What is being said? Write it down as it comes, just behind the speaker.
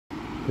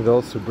It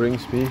also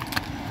brings me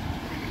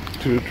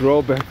to the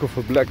drawback of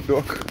a black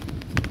dog.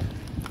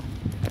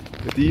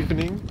 At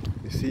evening,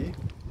 you see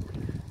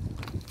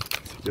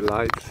the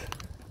light.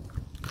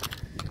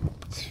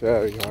 It's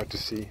very hard to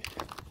see.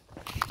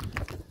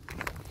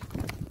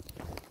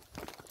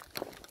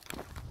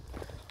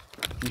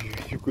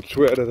 You could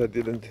swear that I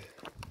didn't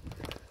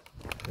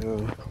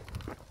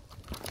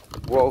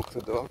walk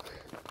the dog.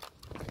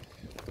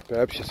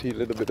 Perhaps you see a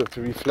little bit of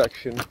the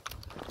reflection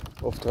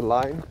of the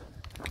line.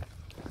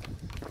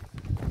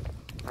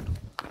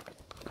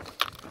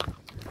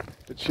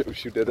 It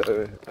shows you that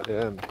I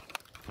am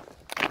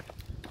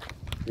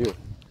here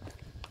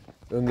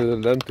under the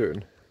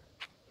lantern,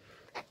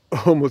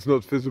 almost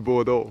not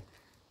visible at all.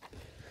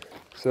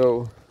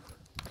 So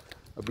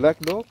a black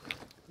dog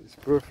is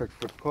perfect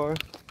for the car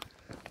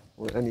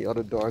or any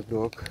other dark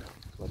dog,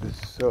 but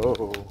it's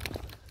so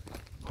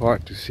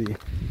hard to see.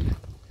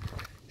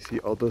 You see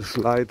all those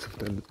lights,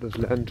 those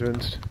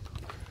lanterns,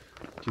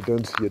 you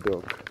don't see a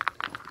dog.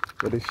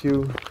 But if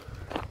you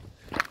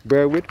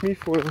bear with me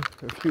for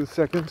a few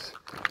seconds,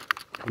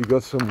 we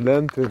got some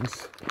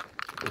lanterns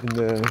in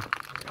the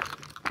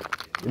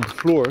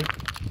floor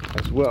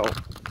as well.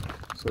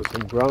 So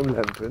some ground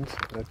lanterns.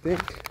 I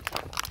think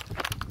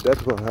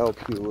that will help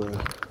you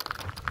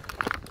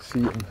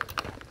see them.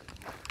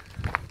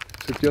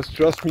 So just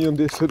trust me on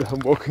this, that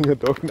I'm walking a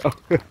dog now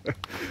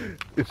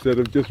instead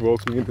of just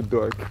walking in the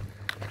dark.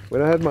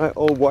 When I had my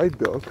all-white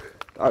dog,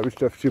 Irish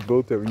Staffordshire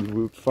Bull Terrier, you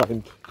would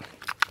find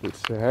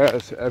its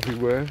hairs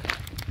everywhere,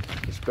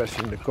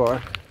 especially in the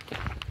car.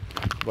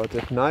 But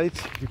at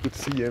night you could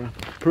see him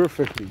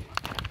perfectly.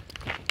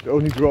 The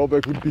only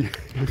drawback would be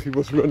if he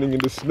was running in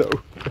the snow.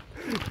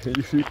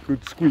 You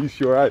could squeeze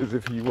your eyes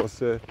if he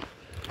was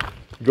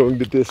going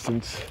the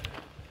distance.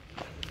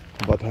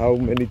 But how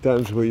many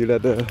times will you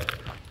let a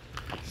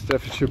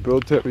Staffordshire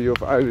Bull Terrier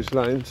of Irish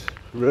lines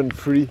run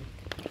free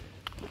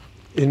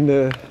in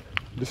the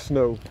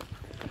snow?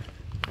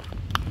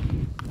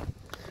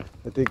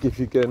 I think if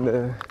you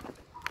can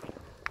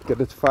get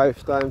it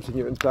 5 times in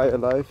your entire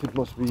life, it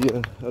must be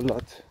a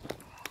lot.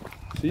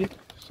 See?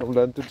 Some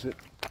lanterns.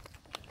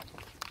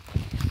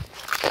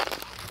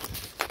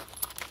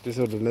 These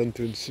are the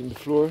lanterns in the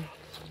floor.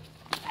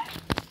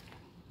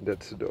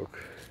 That's the dog.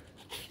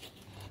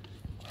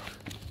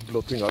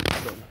 Blotting up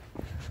dan.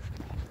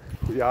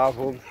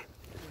 Goedenavond.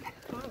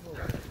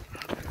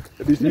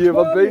 Het is hier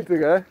wat beter,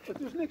 hè?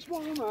 Het is niks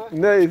warm, hè?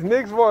 Nee, het is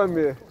niks warm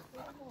meer.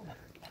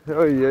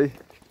 Oh jee.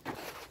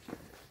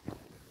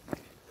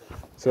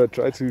 So I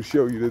tried to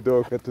show you the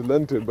dog at the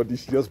lantern, but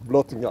he's just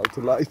blotting out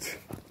the light.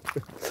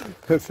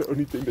 That's the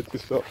only thing that you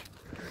saw.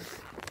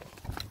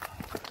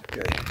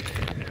 Okay,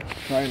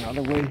 try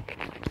another way.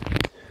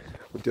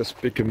 We'll just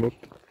pick him up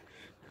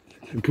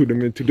and put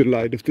him into the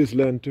light of this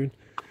lantern.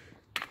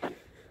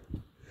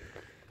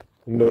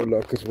 No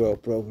luck as well,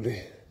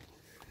 probably.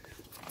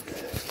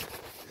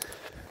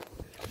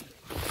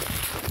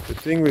 The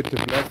thing with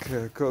the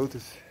black coat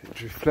is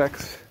it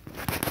reflects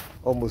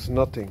almost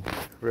nothing,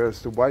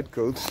 whereas the white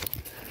coats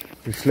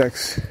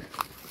reflects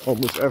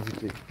almost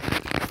everything.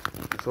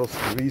 It's also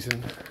the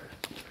reason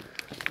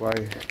why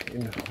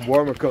in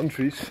warmer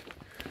countries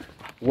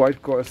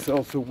white cars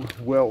sell so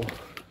well.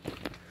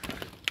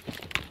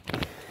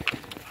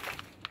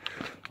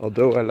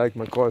 Although I like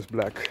my cars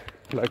black,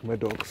 like my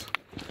dogs.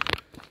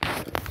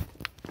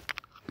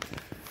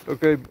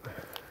 Okay,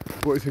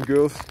 boys and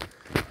girls,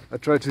 I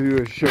try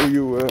to show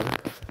you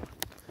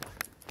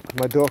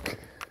my dog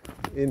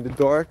in the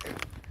dark,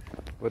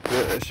 but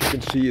as you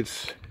can see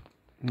it's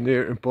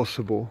near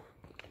impossible.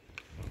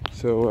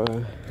 So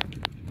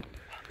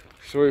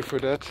sorry for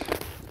that.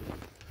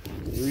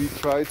 We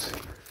tried,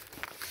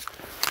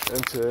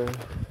 and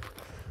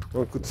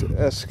one could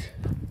ask,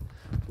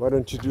 why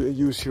don't you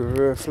use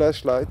your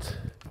flashlight?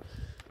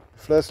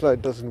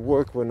 Flashlight doesn't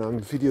work when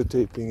I'm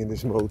videotaping in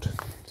this mode,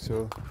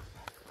 so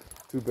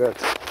too bad.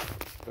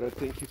 But I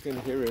think you can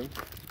hear him.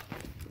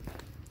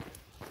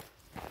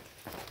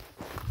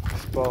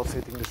 His paws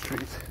hitting the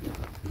street.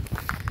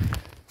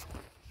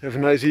 Have a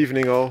nice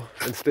evening all,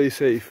 and stay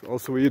safe,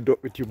 also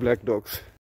with your black dogs.